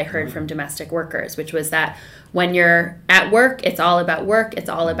messages that I heard from domestic workers, which was that when you're at work, it's all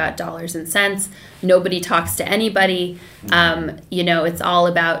about dollars and cents. Nobody talks to anybody. It's all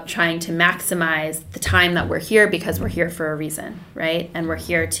about trying to maximize the time that we're here because we're here for a reason, right? And we're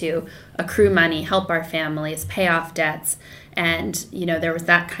here to accrue money, help our families, pay off debts. And, there was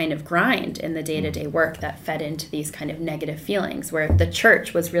that kind of grind in the day-to-day work that fed into these kind of negative feelings, where the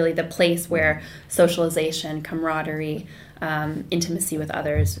church was really the place where socialization, camaraderie, intimacy with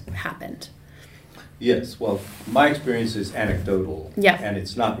others happened. Yes, well, my experience is anecdotal, Yeah. and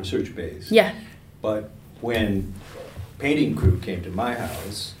it's not research-based. Yeah. But when painting crew came to my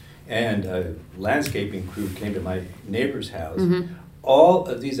house and a landscaping crew came to my neighbor's house, Mm-hmm. all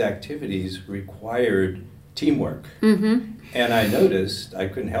of these activities required teamwork. Mm-hmm. And I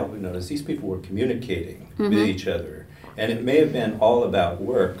couldn't help but notice, these people were communicating with Mm-hmm. each other. And it may have been all about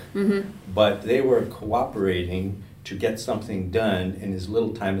work, Mm-hmm. but they were cooperating to get something done in as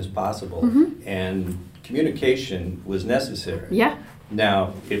little time as possible. Mm-hmm. And communication was necessary. Yeah.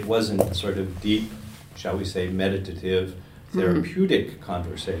 Now, it wasn't sort of deep, shall we say, meditative, therapeutic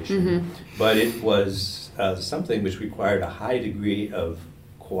conversation, Mm-hmm. but it was something which required a high degree of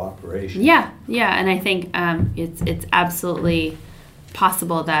cooperation. Yeah, and I think it's absolutely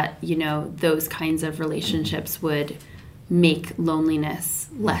possible that those kinds of relationships would make loneliness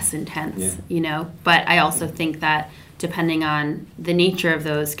less intense. Yeah. But I also think that depending on the nature of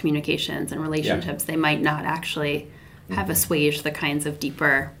those communications and relationships, they might not actually have assuaged the kinds of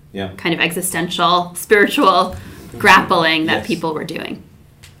deeper, kind of existential, spiritual grappling that people were doing.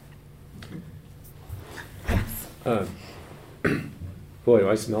 Boy, do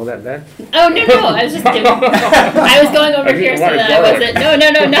I smell that bad? Oh, no, I was just giving. I was going over here so that I wasn't. No,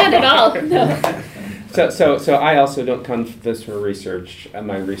 not at all. No. So I also don't come from this from research.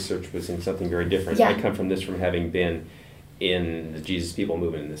 My research was in something very different. Yeah. I come from this from having been in the Jesus People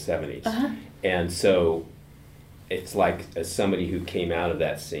movement in the 70s. Uh-huh. And so it's like as somebody who came out of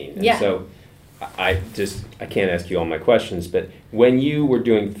that scene. And Yeah. so I can't ask you all my questions, but when you were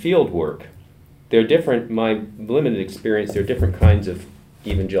doing field work, there are different, my limited experience, there are different kinds of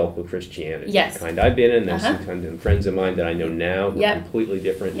evangelical Christianity. Yes. The kind I've been in, there's Uh-huh. some kind of friends of mine that I know now who are completely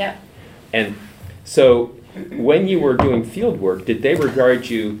different. Yep. And so when you were doing field work, did they regard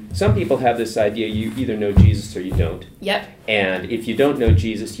you, some people have this idea you either know Jesus or you don't. Yep. And if you don't know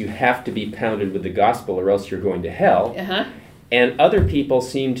Jesus, you have to be pounded with the gospel or else you're going to hell. Uh-huh. And other people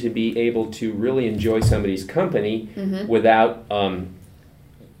seem to be able to really enjoy somebody's company without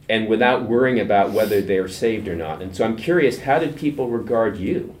worrying about whether they're saved or not. And so I'm curious, how did people regard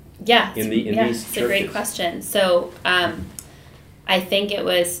you? Yeah. In these it's a great churches? question. So I think it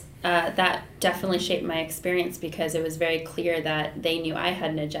was that definitely shaped my experience because it was very clear that they knew I had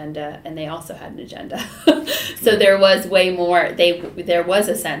an agenda and they also had an agenda. So there was way more. There was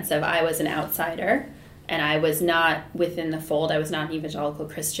a sense of I was an outsider and I was not within the fold. I was not an evangelical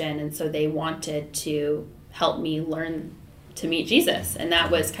Christian, and so they wanted to help me learn to meet Jesus. And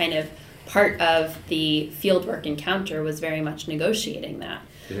that was kind of part of the fieldwork encounter, was very much negotiating that.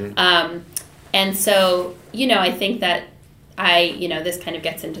 And so, I think that this kind of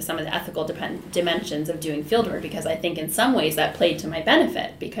gets into some of the ethical dimensions of doing fieldwork, because I think in some ways that played to my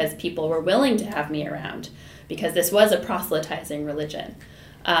benefit, because people were willing to have me around, because this was a proselytizing religion.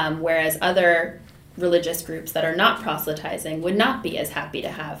 Whereas other religious groups that are not proselytizing would not be as happy to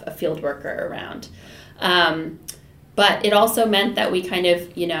have a field worker around. But it also meant that we kind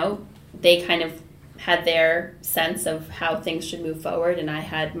of, they kind of had their sense of how things should move forward, and I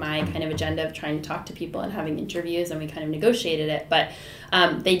had my kind of agenda of trying to talk to people and having interviews, and we kind of negotiated it. But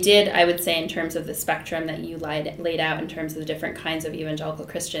they did, I would say, in terms of the spectrum that you laid out in terms of the different kinds of evangelical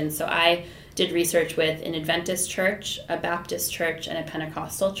Christians. So I did research with an Adventist church, a Baptist church, and a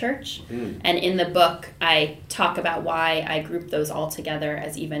Pentecostal church. And in the book, I talk about why I grouped those all together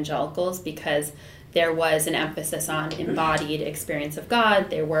as evangelicals, because there was an emphasis on embodied experience of God.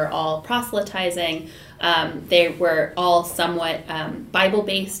 They were all proselytizing. They were all somewhat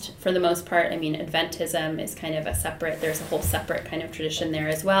Bible-based for the most part. I mean, Adventism is kind of there's a whole separate kind of tradition there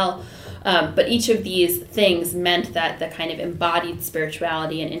as well. But each of these things meant that the kind of embodied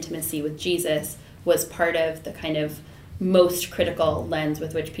spirituality and intimacy with Jesus was part of the kind of most critical lens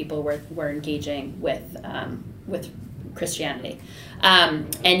with which people were engaging with Christianity.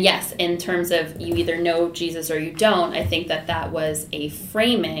 And yes, in terms of you either know Jesus or you don't, I think that was a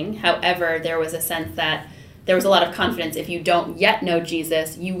framing. However, there was a sense that there was a lot of confidence. If you don't yet know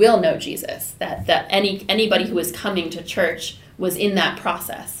Jesus, you will know Jesus. That anybody who was coming to church was in that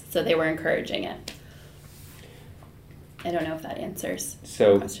process, so they were encouraging it. I don't know if that answers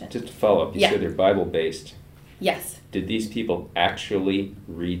the question. Just to follow up, you said they're Bible-based. Yes. Did these people actually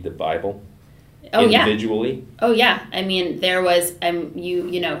read the Bible? Oh, individually? Yeah. Oh, yeah. I mean, there was,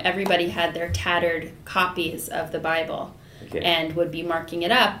 everybody had their tattered copies of the Bible and would be marking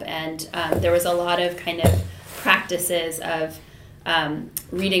it up. And there was a lot of kind of practices of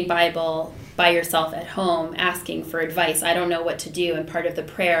reading Bible by yourself at home, asking for advice. I don't know what to do. And part of the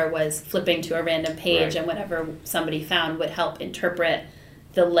prayer was flipping to a random page, and whatever somebody found would help interpret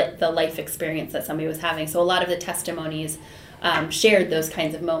the life experience that somebody was having. So a lot of the testimonies shared those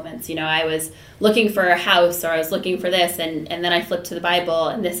kinds of moments. I was looking for a house, or I was looking for this, and then I flipped to the Bible,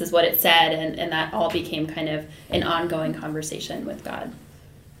 and this is what it said, and that all became kind of an ongoing conversation with God.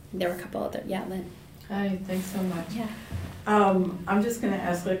 There were a couple other, Lynn. Hi, thanks so much. Yeah. I'm just going to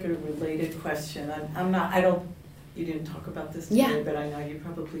ask like a related question. You didn't talk about this today, but I know you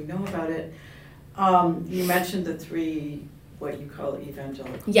probably know about it. You mentioned the three, what you call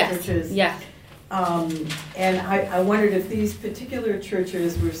evangelical churches. Yeah. And I wondered if these particular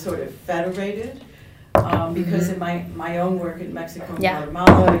churches were sort of federated, because in my own work in Mexico and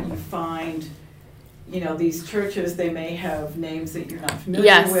Guatemala, you find, these churches, they may have names that you're not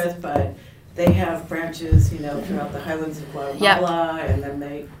familiar with, but they have branches, throughout the highlands of Guatemala, and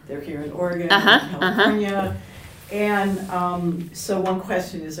then they're here in Oregon, and California. And so one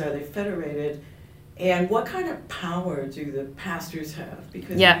question is, are they federated? And what kind of power do the pastors have?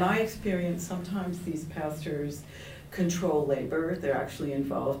 Because in my experience, sometimes these pastors control labor. They're actually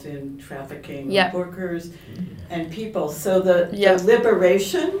involved in trafficking workers and people. So the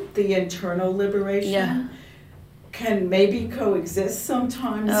liberation, the internal liberation, can maybe coexist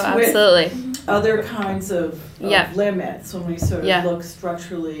sometimes with other kinds of limits when we sort of look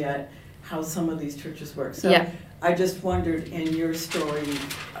structurally at how some of these churches work. So I just wondered in your story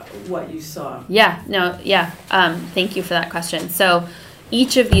what you saw. Thank you for that question. So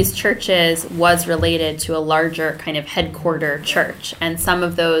each of these churches was related to a larger kind of headquarter church, and some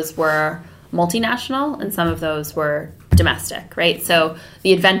of those were multinational and some of those were domestic, right? So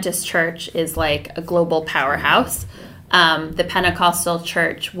the Adventist church is like a global powerhouse. The Pentecostal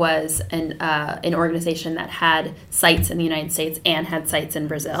church was an organization that had sites in the United States and had sites in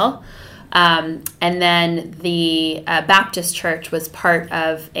Brazil. And then the Baptist church was part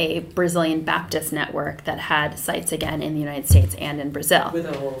of a Brazilian Baptist network that had sites again in the United States and in Brazil. With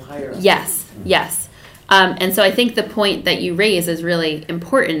a whole hierarchy. Yes. And so I think the point that you raise is really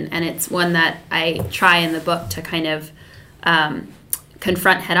important, and it's one that I try in the book to kind of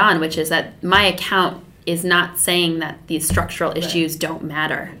confront head on, which is that my account is not saying that these structural issues don't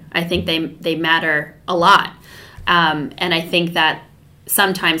matter. I think they matter a lot. And I think that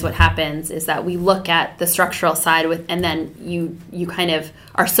sometimes what happens is that we look at the structural side and then you kind of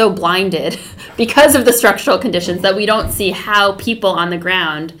are so blinded because of the structural conditions that we don't see how people on the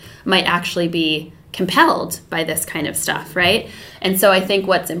ground might actually be compelled by this kind of stuff, right? And so I think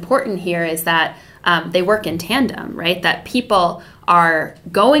what's important here is that they work in tandem, right? That people are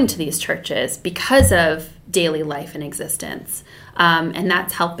going to these churches because of daily life and existence. And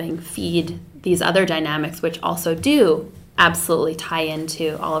that's helping feed these other dynamics, which also do absolutely tie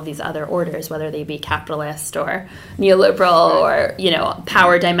into all of these other orders, whether they be capitalist or neoliberal or,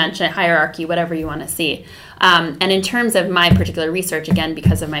 power dimension, hierarchy, whatever you want to see. And in terms of my particular research, again,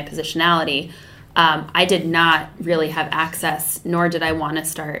 because of my positionality, I did not really have access, nor did I want to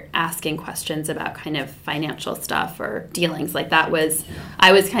start asking questions about kind of financial stuff or dealings. Like I was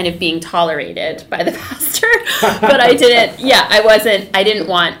kind of being tolerated by the pastor, but I didn't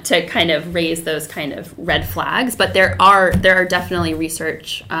want to kind of raise those kind of red flags. But there are definitely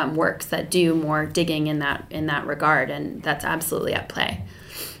research works that do more digging in that regard, and that's absolutely at play.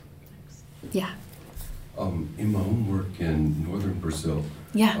 Yeah. In my own work in northern Brazil,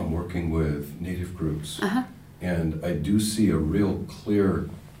 I'm working with native groups, and I do see a real clear,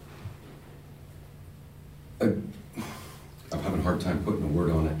 I'm having a hard time putting a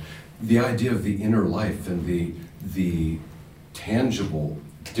word on it, the idea of the inner life and the tangible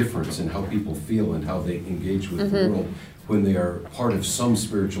difference in how people feel and how they engage with the world when they are part of some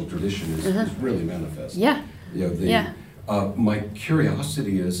spiritual tradition is really manifest. Yeah. My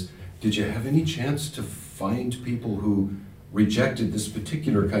curiosity is, did you have any chance to find people who rejected this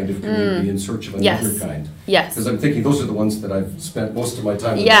particular kind of community in search of another kind? Yes. Because I'm thinking those are the ones that I've spent most of my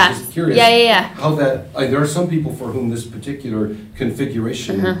time with. Yeah. I'm just curious how that, there are some people for whom this particular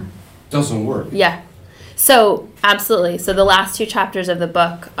configuration doesn't work. Yeah. So, absolutely. So the last 2 chapters of the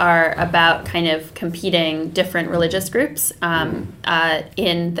book are about kind of competing different religious groups in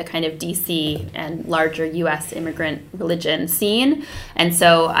the kind of DC and larger U.S. immigrant religion scene. And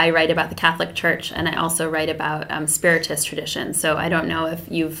so I write about the Catholic Church, and I also write about Spiritist traditions. So I don't know if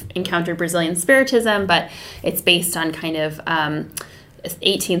you've encountered Brazilian Spiritism, but it's based on kind of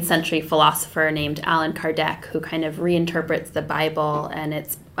 18th century philosopher named Allan Kardec, who kind of reinterprets the Bible, and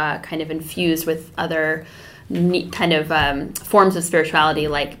it's kind of infused with other kind of forms of spirituality,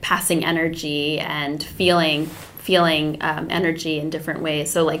 like passing energy and feeling energy in different ways.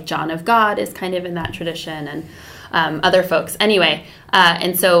 So like John of God is kind of in that tradition, and other folks. Anyway,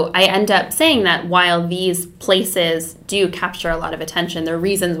 and so I end up saying that while these places do capture a lot of attention, there are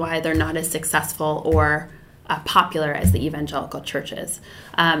reasons why they're not as successful or popular as the evangelical churches.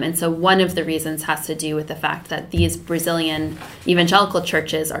 And so one of the reasons has to do with the fact that these Brazilian evangelical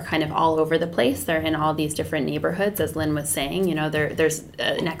churches are kind of all over the place. They're in all these different neighborhoods, as Lynn was saying. There's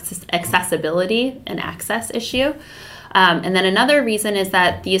an accessibility and access issue. And then another reason is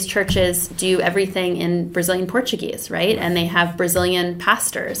that these churches do everything in Brazilian Portuguese, right? And they have Brazilian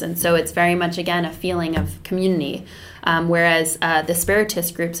pastors. And so it's very much, again, a feeling of community. Whereas the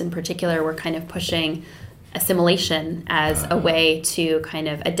Spiritist groups in particular were kind of pushing assimilation as a way to kind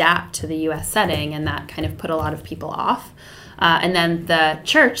of adapt to the U.S. setting, and that kind of put a lot of people off. And then the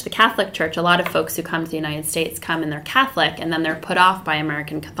church, the Catholic Church, a lot of folks who come to the United States come and they're Catholic, and then they're put off by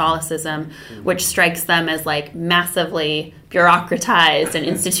American Catholicism, which strikes them as like massively bureaucratized and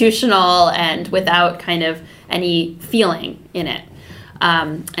institutional and without kind of any feeling in it.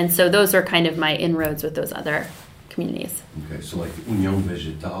 And so those are kind of my inroads with those other communities. Okay, so like União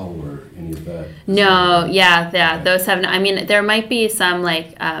Vegetal or any of that? No, those have. I mean, there might be some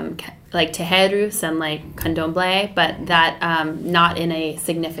like Terreiros and like Candomblé, but that not in a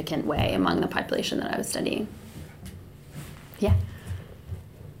significant way among the population that I was studying. Yeah.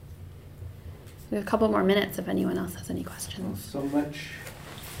 We have a couple more minutes if anyone else has any questions. So much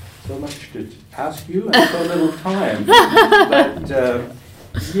to ask you and so little time. But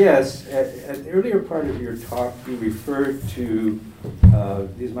yes, at the earlier part of your talk, you referred to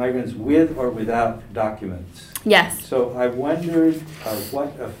these migrants with or without documents. Yes. So I wondered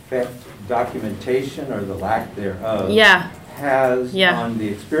what effect documentation, or the lack thereof, has on the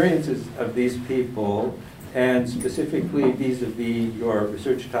experiences of these people, and specifically vis-a-vis your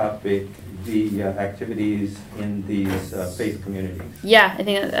research topic, the activities in these faith communities. Yeah, I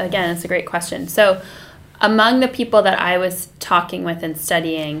think, again, it's a great question. So among the people that I was talking with and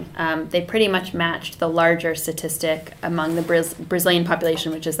studying, they pretty much matched the larger statistic among the Brazilian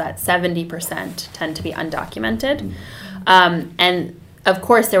population, which is that 70% tend to be undocumented. And of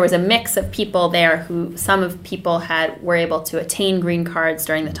course, there was a mix of people there who, some of people were able to attain green cards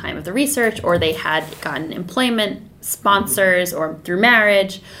during the time of the research, or they had gotten employment sponsors or through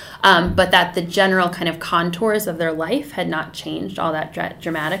marriage, but that the general kind of contours of their life had not changed all that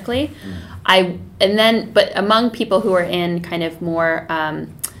dramatically. But among people who are in kind of more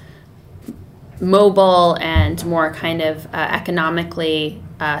mobile and more kind of economically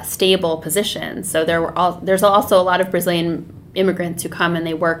stable positions, so there's also a lot of Brazilian immigrants who come and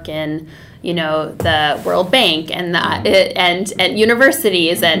they work in, the World Bank and and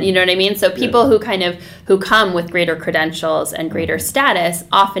universities, and you know what I mean? So people who come with greater credentials and greater status,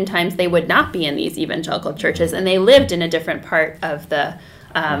 oftentimes they would not be in these evangelical churches, and they lived in a different part of the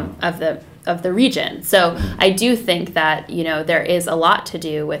region. So I do think that, there is a lot to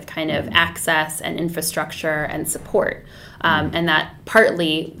do with kind of access and infrastructure and support. And that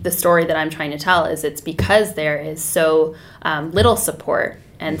partly the story that I'm trying to tell is it's because there is so little support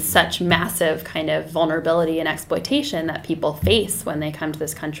and such massive kind of vulnerability and exploitation that people face when they come to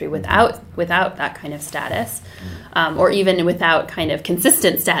this country without that kind of status, or even without kind of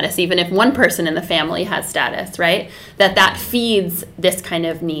consistent status, even if one person in the family has status, right? That feeds this kind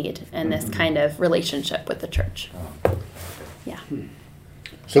of need and this kind of relationship with the church. Yeah.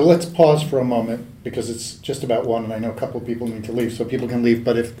 So let's pause for a moment, because it's just about 1, and I know a couple of people need to leave, so people can leave.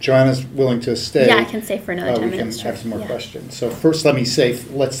 But if Johanna's willing to stay, yeah, I can stay for another 10 minutes. We can have some more questions. So first,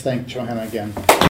 let's thank Johanna again.